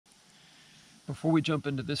Before we jump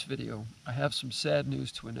into this video, I have some sad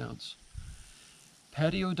news to announce.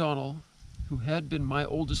 Patty O'Donnell, who had been my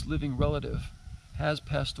oldest living relative, has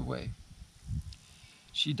passed away.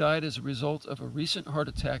 She died as a result of a recent heart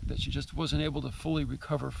attack that she just wasn't able to fully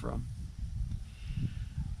recover from.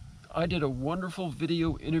 I did a wonderful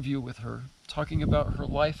video interview with her, talking about her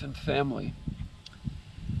life and family.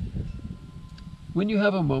 When you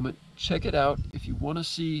have a moment, check it out if you want to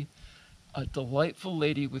see a delightful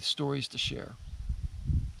lady with stories to share.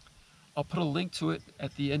 I'll put a link to it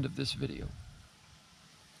at the end of this video.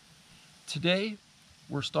 Today,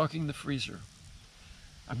 we're stocking the freezer.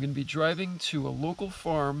 I'm going to be driving to a local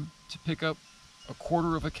farm to pick up a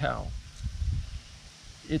quarter of a cow.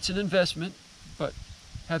 It's an investment, but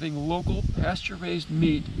having local pasture-raised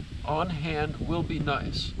meat on hand will be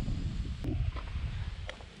nice.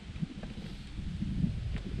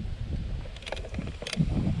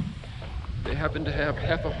 They happen to have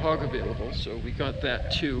half a hog available, so we got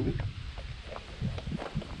that too.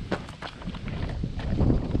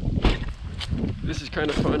 This is kind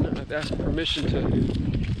of fun. I've asked permission to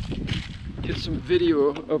get some video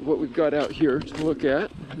of what we've got out here to look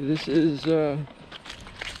at. This is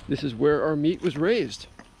where our meat was raised.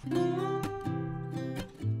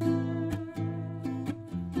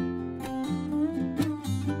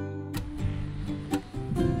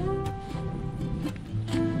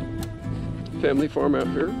 Family farm out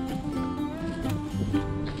here.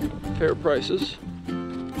 Fair prices.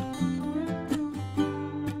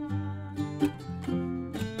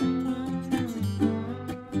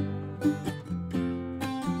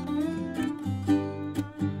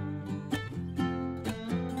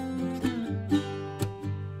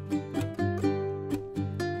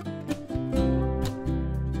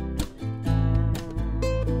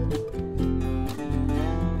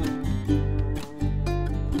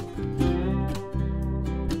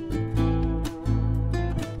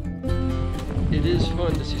 It is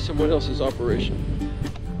fun to see someone else's operation.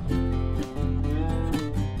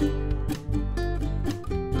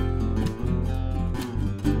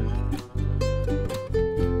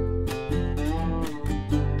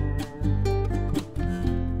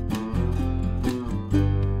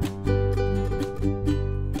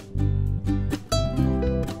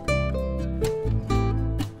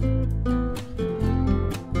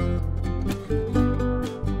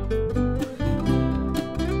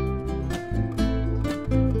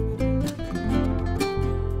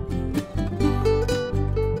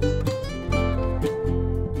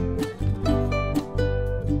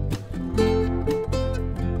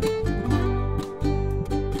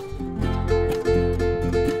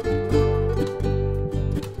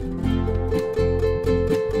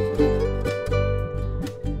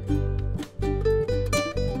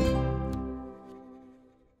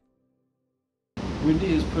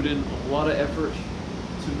 Wendy has put in a lot of effort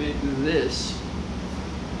to make this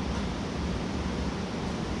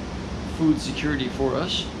food security for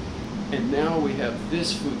us, and now we have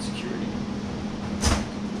this food security.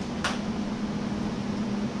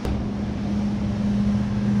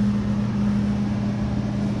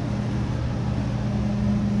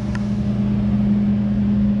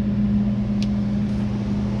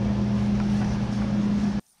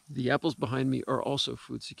 The apples behind me are also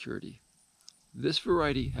food security. This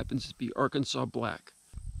variety happens to be Arkansas Black.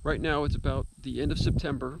 Right now it's about the end of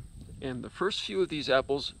September, and the first few of these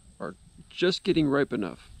apples are just getting ripe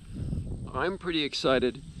enough. I'm pretty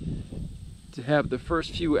excited to have the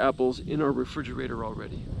first few apples in our refrigerator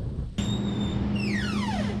already.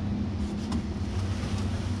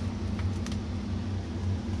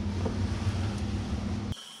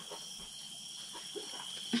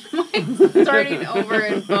 Starting over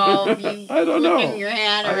involved, you I don't know. flicking your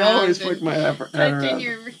hat around. I always flick my hat around. Touching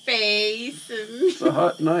your face. And It's a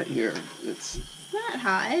hot night here. It's not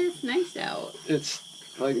hot. It's nice out. It's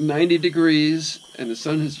like 90 degrees and the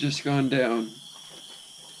sun has just gone down.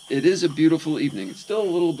 It is a beautiful evening. It's still a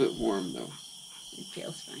little bit warm though. It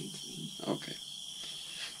feels fine to me. Okay.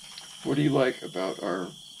 What do you like about our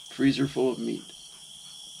freezer full of meat?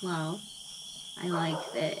 Well, I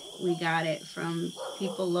like that we got it from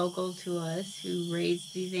people local to us who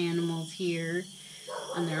raised these animals here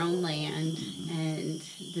on their own land, and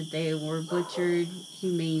that they were butchered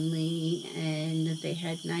humanely, and that they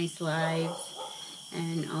had nice lives,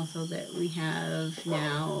 and also that we have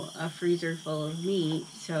now a freezer full of meat,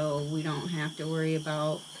 so we don't have to worry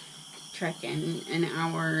about trekking an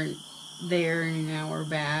hour there and an hour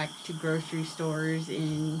back to grocery stores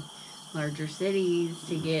in larger cities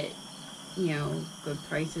to get, you know, good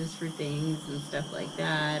prices for things and stuff like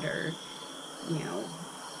that, or, you know,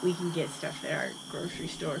 we can get stuff at our grocery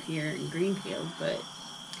store here in Greenfield, but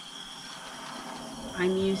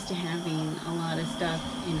I'm used to having a lot of stuff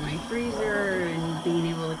in my freezer and being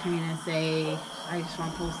able to kind of say, I just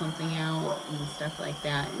want to pull something out and stuff like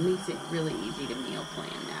that. It makes it really easy to meal plan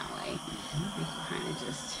that way. I can kind of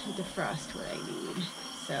just defrost what I need.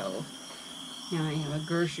 So now I have a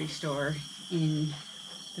grocery store in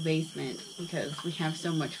the basement because we have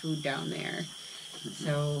so much food down there.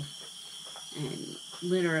 So, and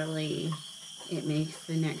literally, it makes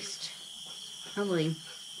the next probably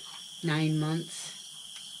 9 months.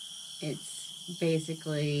 It's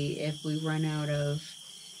basically if we run out of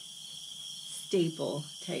staple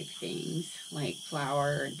type things like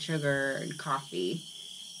flour and sugar and coffee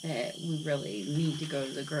that we really need to go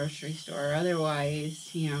to the grocery store. Otherwise,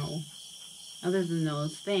 other than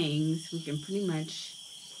those things, we can pretty much,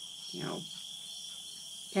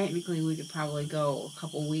 technically we could probably go a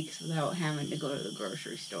couple weeks without having to go to the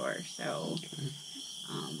grocery store. So,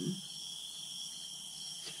 um,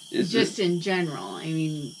 just in general, I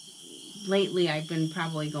mean, lately I've been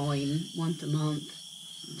probably going once a month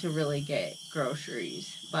to really get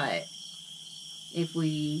groceries. But if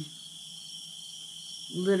we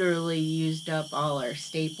literally used up all our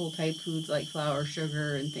staple type foods like flour,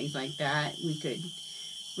 sugar, and things like that, we could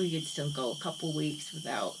still go a couple weeks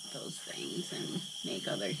without those things and make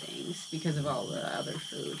other things because of all the other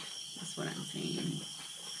food. That's what I'm saying.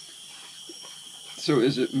 So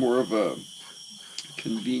is it more of a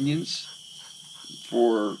convenience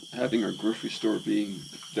for having our grocery store being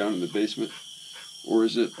down in the basement, or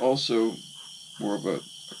is it also more of a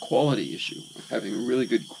quality issue of having really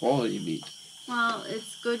good quality meat? Well,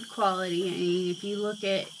 it's good quality. I mean, if you look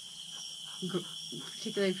at,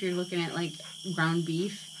 particularly if you're looking at like ground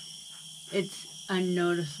beef, it's a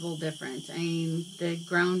noticeable difference. I mean, the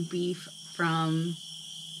ground beef from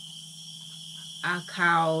a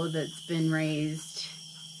cow that's been raised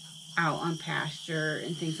out on pasture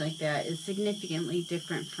and things like that is significantly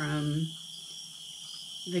different from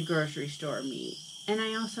the grocery store meat. And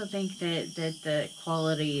I also think that the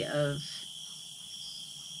quality of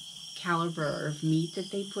caliber of meat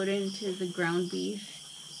that they put into the ground beef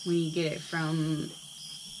when you get it from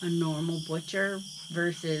a normal butcher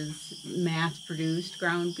versus mass produced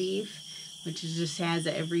ground beef, which just has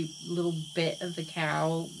every little bit of the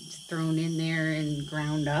cow thrown in there and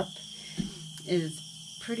ground up, is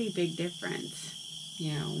pretty big difference,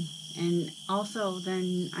 And also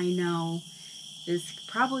then I know this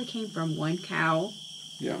probably came from one cow.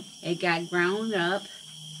 Yeah. It got ground up,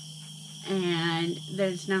 and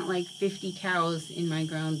there's not like 50 cows in my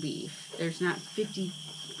ground beef. There's not 50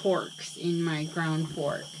 porks in my ground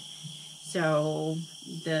pork. So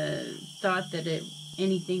the thought that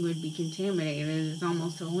anything would be contaminated is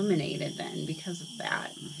almost eliminated then because of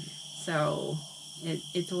that. So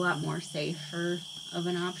it's a lot more safer of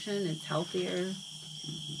an option. It's healthier.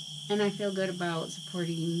 And I feel good about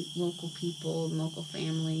supporting local people and local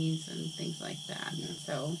families and things like that. Yeah.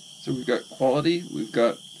 So we've got quality, we've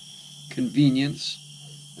got convenience,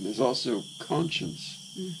 and there's also conscience.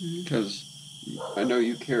 Because I know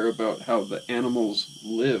you care about how the animals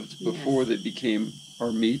lived before they became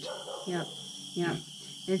our meat. Yep.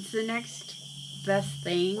 It's the next best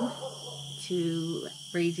thing to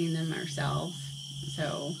raising them ourselves.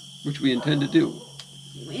 So, which we intend to do.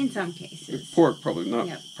 In some cases. With pork, probably not.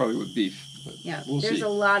 Probably with beef. Yeah, we'll there's see. A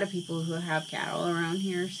lot of people who have cattle around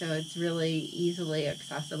here, so it's really easily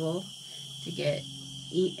accessible to get.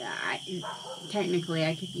 Technically,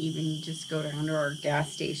 I could even just go down to our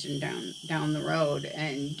gas station down the road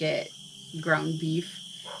and get ground beef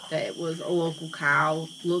that was a local cow,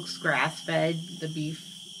 looks grass-fed. The beef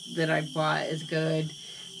that I bought is good,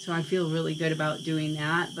 so I feel really good about doing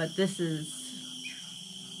that. But this is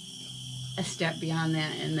a step beyond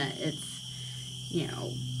that in that it's,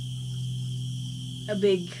 a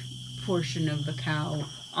big portion of the cow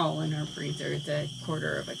all in our freezer. It's a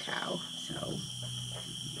quarter of a cow, so.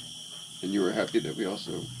 And you were happy that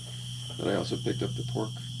I also picked up the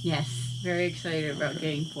pork? Yes, very excited about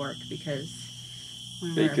getting pork because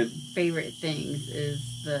one of our favorite things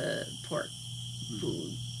is the pork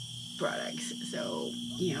food products. So,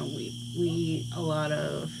 we eat a lot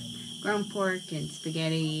of ground pork and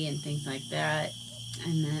spaghetti and things like that.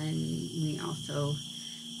 And then we also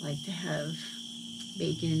like to have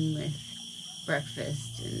bacon with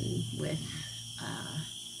breakfast and with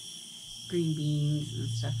green beans and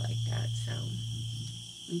stuff like that. So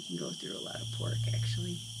we can go through a lot of pork,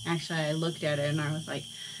 actually. Actually, I looked at it and I was like,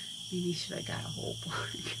 maybe should I got a whole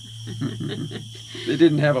pork. They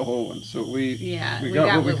didn't have a whole one, so we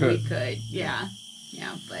got what we could. Yeah,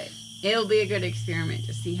 but it'll be a good experiment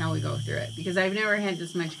to see how we go through it because I've never had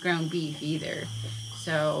this much ground beef either.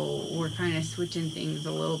 So we're kind of switching things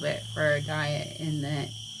a little bit for our diet in that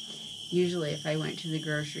usually if I went to the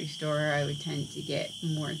grocery store, I would tend to get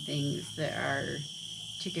more things that are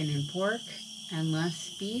chicken and pork and less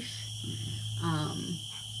beef.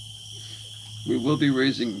 We will be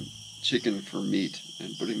raising chicken for meat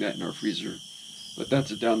and putting that in our freezer, but that's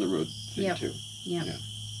a down the road thing Yep. too. Yep.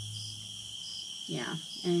 Yeah.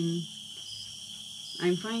 And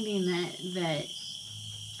I'm finding that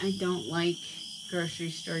I don't like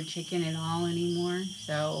grocery store chicken at all anymore.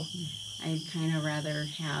 So I'd kind of rather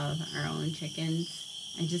have our own chickens.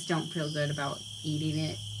 I just don't feel good about eating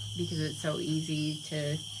it because it's so easy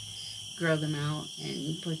to grow them out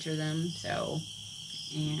and butcher them. So,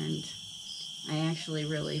 and I actually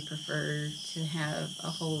really prefer to have a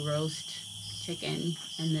whole roast chicken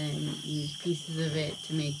and then use pieces of it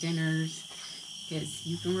to make dinners, because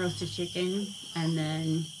you can roast a chicken and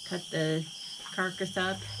then cut the carcass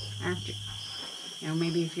up after.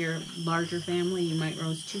 Maybe if you're a larger family, you might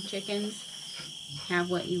roast 2 chickens.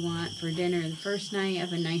 Have what you want for dinner the first night.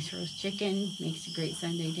 Have a nice roast chicken, makes a great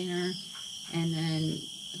Sunday dinner. And then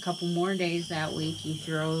a couple more days that week, you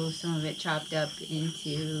throw some of it chopped up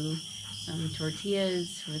into some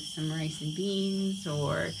tortillas with some rice and beans,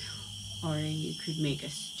 or you could make a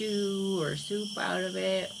stew or soup out of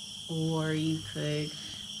it, or you could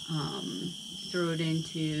throw it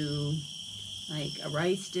into like a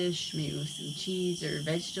rice dish, maybe with some cheese or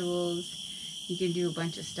vegetables. You can do a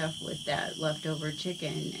bunch of stuff with that leftover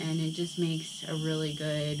chicken, and it just makes a really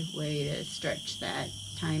good way to stretch that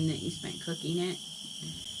time that you spent cooking it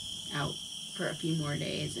out for a few more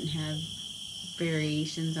days and have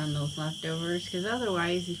variations on those leftovers. Because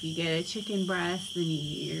otherwise, if you get a chicken breast, then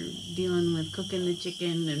you're dealing with cooking the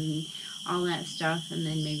chicken and all that stuff, and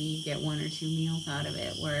then maybe you get 1 or 2 meals out of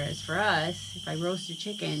it. Whereas for us, if I roast a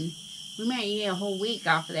chicken, we might eat a whole week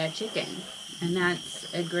off of that chicken, and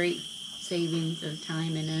that's a great savings of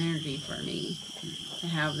time and energy for me to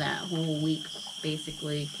have that whole week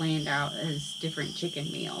basically planned out as different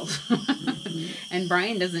chicken meals. And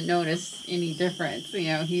Brian doesn't notice any difference.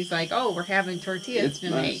 He's like, "Oh, we're having tortillas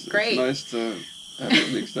tonight. Great." It's nice to have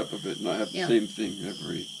it mixed up a bit and not have the same thing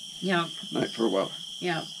every night for a while.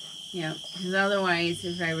 Yep. Because otherwise,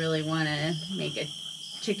 if I really want to make a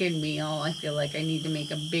chicken meal, I feel like I need to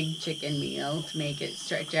make a big chicken meal to make it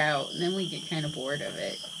stretch out, and then we get kind of bored of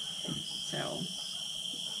it. So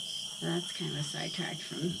that's kind of a sidetrack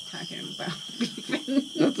from talking about beef and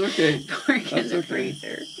That's okay. pork in the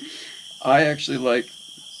freezer. I actually like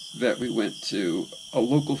that we went to a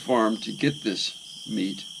local farm to get this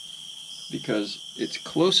meat because it's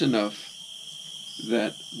close enough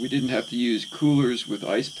that we didn't have to use coolers with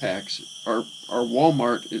ice packs. Our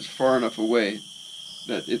Walmart is far enough away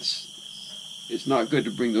that it's not good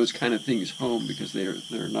to bring those kind of things home because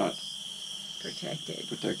they're not protected.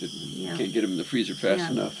 You can't get them in the freezer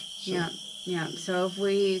fast enough. So. So if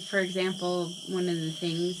we, for example, one of the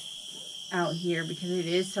things out here, because it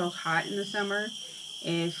is so hot in the summer,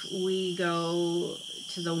 if we go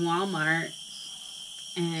to the Walmart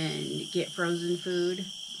and get frozen food,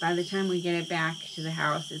 by the time we get it back to the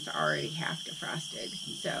house, it's already half defrosted.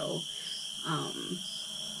 So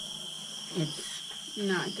it's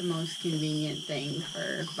not the most convenient thing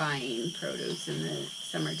for buying produce in the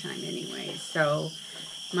summertime anyway. So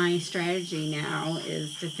my strategy now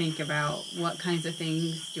is to think about what kinds of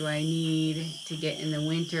things do I need to get in the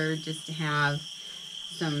winter, just to have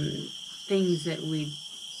some things that we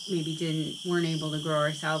maybe weren't able to grow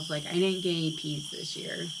ourselves. Like I didn't get any peas this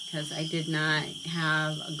year because I did not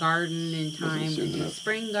have a garden in time to do a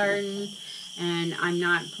spring garden, and I'm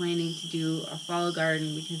not planning to do a fall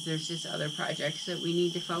garden because there's just other projects that we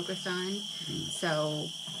need to focus on. So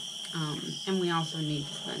and we also need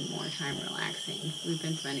to spend more time relaxing. We've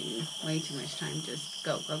been spending way too much time just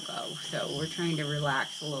go. So we're trying to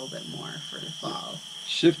relax a little bit more for the fall.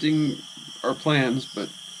 Shifting our plans, but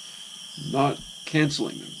not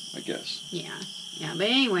canceling them, I guess. Yeah. But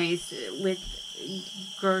anyways, with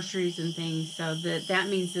groceries and things, so that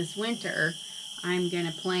means this winter, I'm going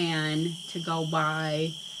to plan to go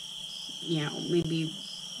buy, maybe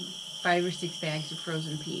 5 or 6 bags of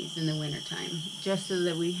frozen peas in the wintertime, just so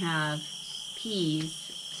that we have peas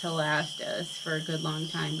to last us for a good long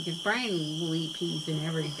time, because Brian will eat peas in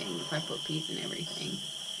everything if I put peas in everything.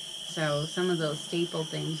 So some of those staple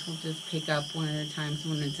things we'll just pick up one at a time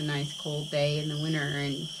when it's a nice cold day in the winter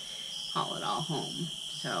and haul it all home.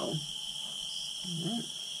 So, all right.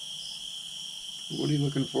 What are you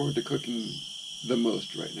looking forward to cooking the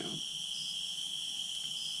most right now?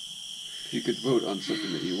 If you could vote on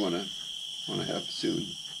something that you want to have soon.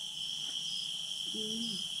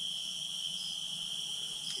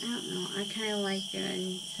 I don't know. I kind of like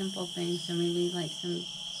doing simple things. So maybe like some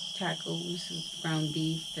tacos with ground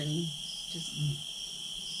beef and just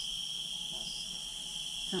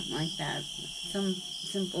something like that. Some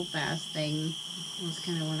simple, fast thing was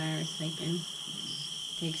kind of what I was thinking.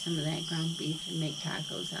 Take some of that ground beef and make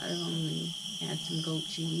tacos out of them and add some goat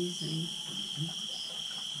cheese and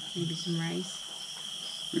maybe some rice.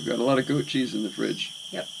 We've got a lot of goat cheese in the fridge.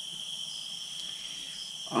 Yep.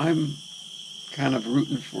 I'm kind of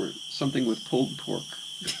rooting for something with pulled pork.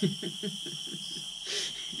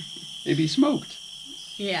 Maybe smoked.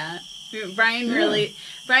 Yeah. Brian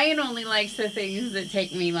only likes the things that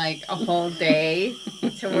take me like a whole day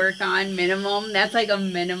to work on minimum. That's like a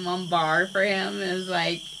minimum bar for him is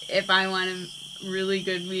like if I want a really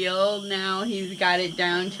good meal now, he's got it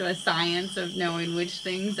down to a science of knowing which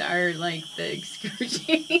things are like the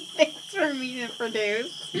excruciating things for me to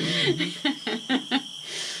produce.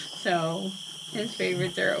 So his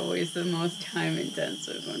favorites are always the most time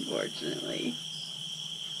intensive, unfortunately.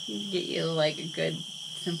 Get you like a good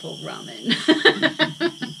simple ramen.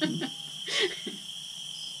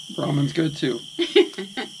 Ramen's good too.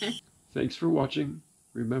 Thanks for watching.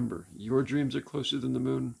 Remember, your dreams are closer than the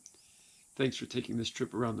moon. Thanks for taking this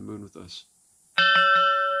trip around the moon with us.